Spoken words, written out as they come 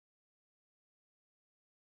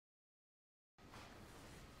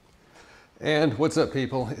And what's up,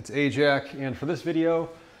 people? It's Ajax, and for this video,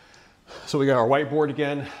 so we got our whiteboard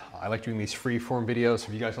again. I like doing these free-form videos, so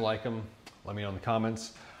if you guys like them, let me know in the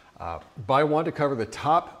comments. But I want to cover the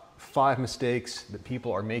top 5 mistakes that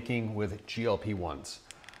people are making with GLP-1s.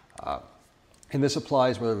 And this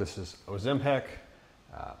applies whether this is Ozempic,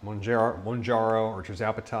 Mounjaro, or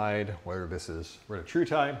tirzepatide, whether this is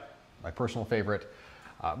retatrutide, my personal favorite.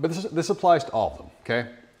 But this applies to all of them, okay?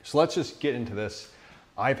 So let's just get into this.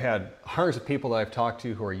 I've had hundreds of people that I've talked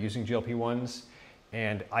to who are using GLP-1s,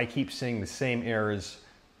 and I keep seeing the same errors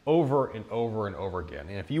over and over and over again.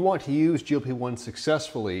 And if you want to use GLP-1s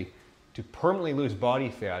successfully to permanently lose body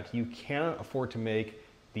fat, you cannot afford to make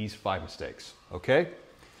these 5 mistakes, okay?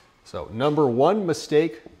 So number 1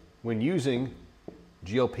 mistake when using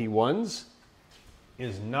GLP-1s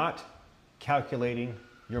is not calculating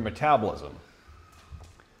your metabolism.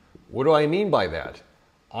 What do I mean by that?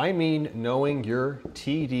 I mean knowing your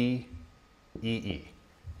TDEE,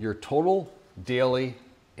 your total daily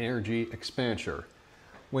energy expenditure.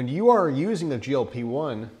 When you are using a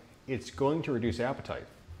GLP-1, it's going to reduce appetite.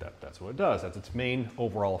 That's what it does. That's its main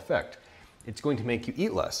overall effect. It's going to make you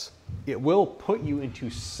eat less. It will put you into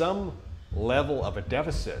some level of a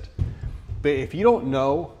deficit. But if you don't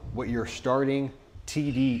know what your starting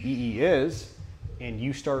TDEE is, and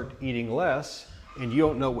you start eating less, and you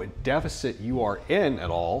don't know what deficit you are in at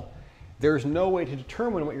all, there's no way to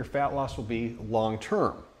determine what your fat loss will be long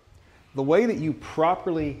term. The way that you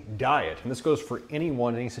properly diet, and this goes for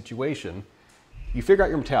anyone in any situation, you figure out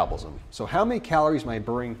your metabolism. So how many calories am I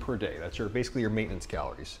burning per day? That's basically your maintenance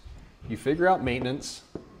calories. You figure out maintenance,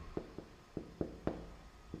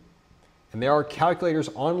 and there are calculators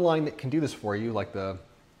online that can do this for you, like the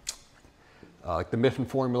Mifflin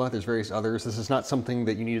formula. There's various others. This is not something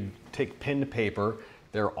that you need to take pen to paper.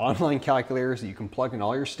 There are online calculators that you can plug in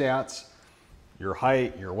all your stats, your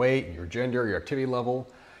height, your weight, your gender, your activity level.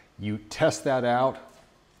 You test that out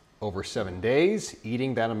over 7 days,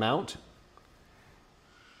 eating that amount,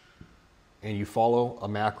 and you follow a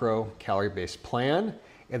macro calorie-based plan,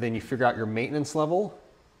 and then you figure out your maintenance level,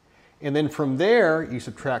 and then from there you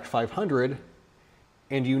subtract 500,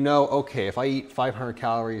 and you know, okay, if I eat 500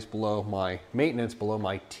 calories below my maintenance, below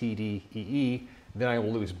my TDEE, then I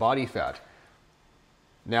will lose body fat.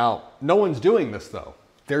 Now, no one's doing this though.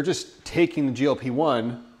 They're just taking the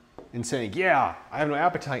GLP-1 and saying, yeah, I have no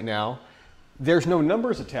appetite now. There's no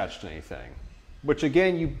numbers attached to anything, which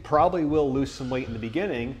again, you probably will lose some weight in the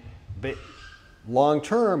beginning, but long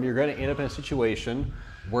term, you're going to end up in a situation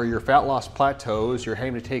where your fat loss plateaus, you're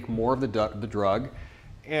having to take more of the drug,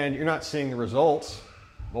 and you're not seeing the results.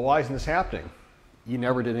 Well, why isn't this happening? You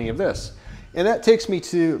never did any of this. And that takes me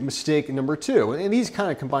to mistake number 2, and these kind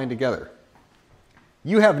of combine together.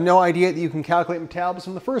 You have no idea that you can calculate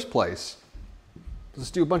metabolism in the first place.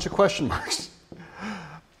 Let's do a bunch of question marks.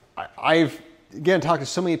 I've, again, talked to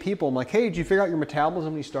so many people. I'm like, hey, did you figure out your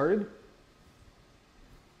metabolism when you started?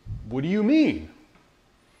 What do you mean?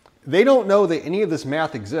 They don't know that any of this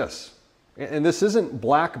math exists. And this isn't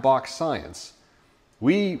black box science.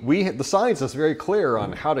 The science is very clear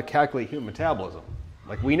on how to calculate human metabolism.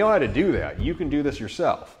 Like, we know how to do that. You can do this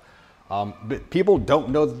yourself. But people don't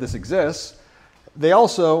know that this exists. They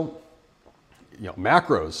also,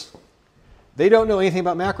 macros. They don't know anything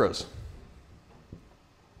about macros.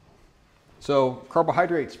 So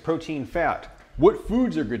carbohydrates, protein, fat. What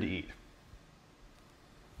foods are good to eat?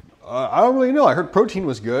 I don't really know. I heard protein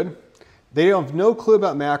was good. They have no clue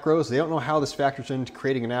about macros. They don't know how this factors into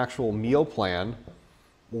creating an actual meal plan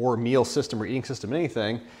or meal system or eating system,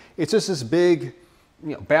 anything. It's just this big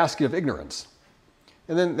basket of ignorance.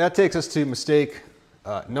 And then that takes us to mistake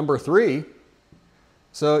number 3.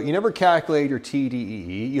 So you never calculate your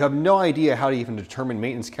TDEE. You have no idea how to even determine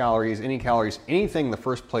maintenance calories, anything in the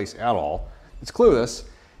first place at all. It's clueless.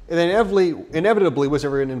 And then inevitably, what's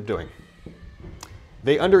everyone end up doing?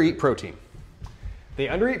 They undereat protein. They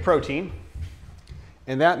undereat protein,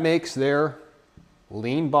 and that makes their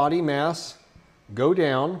lean body mass go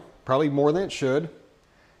down, probably more than it should.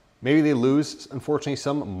 Maybe they lose, unfortunately,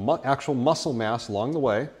 some actual muscle mass along the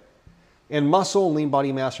way. And muscle and lean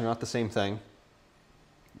body mass are not the same thing.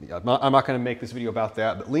 I'm not going to make this video about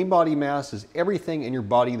that, but lean body mass is everything in your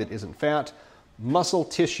body that isn't fat. Muscle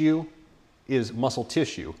tissue is muscle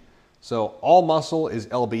tissue. So all muscle is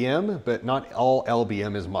LBM, but not all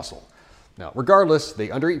LBM is muscle. Now, regardless, they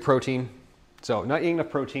undereat protein. So not eating enough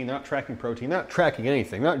protein, they're not tracking protein, they're not tracking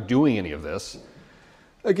anything, they're not doing any of this.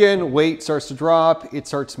 Again, weight starts to drop, it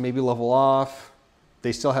starts to maybe level off.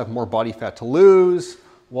 They still have more body fat to lose,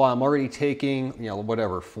 while I'm already taking,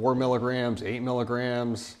 whatever, 4 milligrams, 8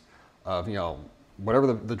 milligrams of,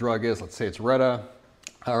 whatever the drug is. Let's say it's Retta.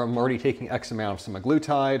 I'm already taking X amount of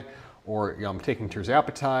semaglutide, or I'm taking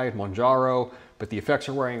tirzepatide, Mounjaro, but the effects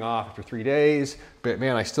are wearing off after 3 days. But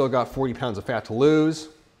man, I still got 40 pounds of fat to lose.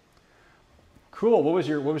 Cool. What was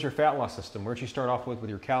your fat loss system? Where'd you start off with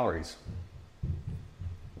your calories?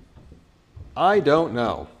 I don't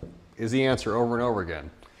know, is the answer over and over again.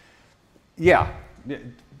 Yeah,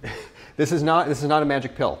 this is not a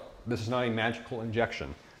magic pill. This is not a magical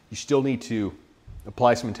injection. You still need to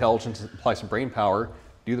apply some intelligence, apply some brain power,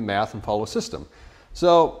 do the math, and follow a system.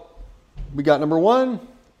 So we got number 1,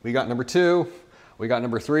 we got number 2, we got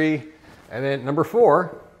number 3, and then number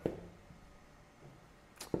 4,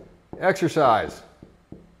 exercise.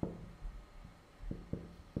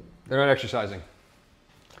 They're not exercising.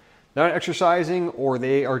 They're not exercising, or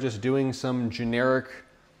they are just doing some generic,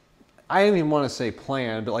 I don't even want to say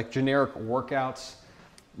plan, but like generic workouts.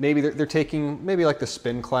 Maybe they're taking maybe like the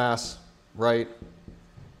spin class, right?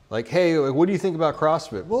 Like, hey, what do you think about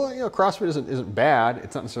CrossFit? Well, CrossFit isn't bad.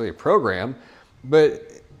 It's not necessarily a program, but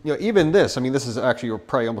even this, I mean, this is actually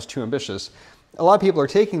probably almost too ambitious. A lot of people are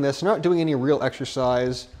taking this, not doing any real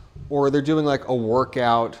exercise, or they're doing like a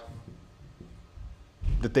workout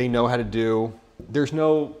that they know how to do. There's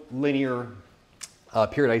no linear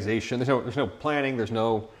periodization. There's no planning. There's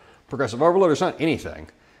no progressive overload. There's not anything.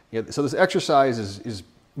 So this exercise is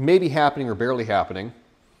maybe happening or barely happening.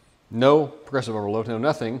 No progressive overload, no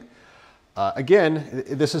nothing. Again,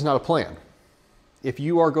 this is not a plan. If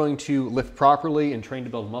you are going to lift properly and train to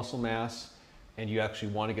build muscle mass, and you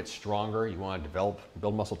actually want to get stronger, you want to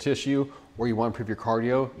build muscle tissue, or you want to improve your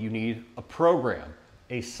cardio, you need a program,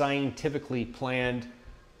 a scientifically planned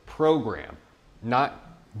program,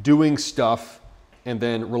 not doing stuff and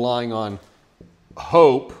then relying on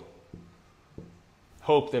hope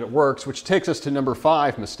that it works, which takes us to number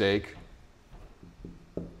 5 mistake.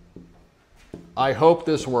 I hope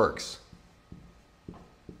this works.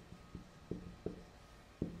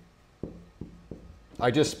 I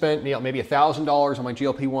just spent maybe $1,000 on my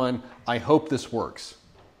GLP-1. I hope this works.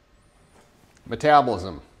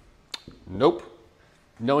 Metabolism. Nope.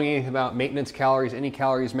 Knowing anything about maintenance calories, any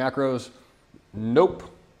calories, macros? Nope.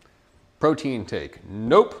 Protein intake?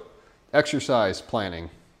 Nope. Exercise planning?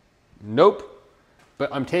 Nope. But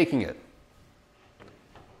I'm taking it.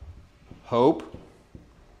 Hope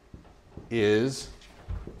is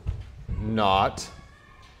not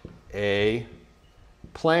a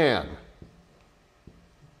plan.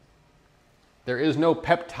 There is no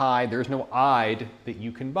peptide, there's no "ide" that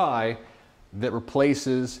you can buy that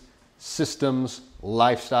replaces systems,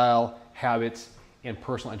 lifestyle, habits, and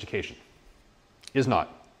personal education. Is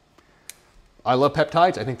not. I love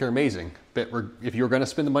peptides, I think they're amazing, but if you're going to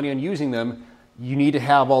spend the money on using them, you need to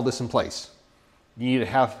have all this in place. You need to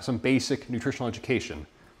have some basic nutritional education.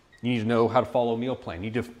 You need to know how to follow a meal plan.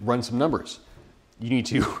 You need to run some numbers. You need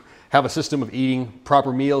to have a system of eating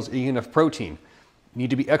proper meals, eating enough protein. You need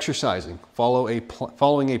to be exercising,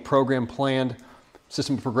 following a program planned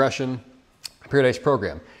system of progression, a periodized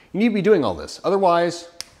program. You need to be doing all this. Otherwise,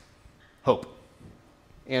 hope.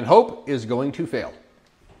 And hope is going to fail.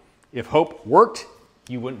 If hope worked,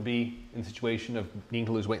 you wouldn't be in the situation of needing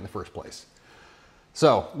to lose weight in the first place.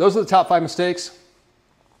 So those are the top 5 mistakes.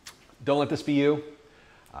 Don't let this be you.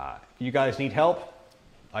 If you guys need help,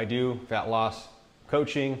 I do fat loss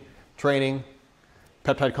coaching, training,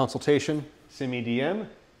 peptide consultation. Send me a DM,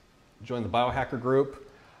 join the biohacker group.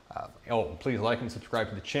 Please like and subscribe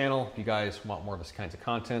to the channel. If you guys want more of this kinds of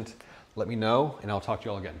content, let me know, and I'll talk to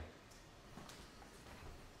you all again.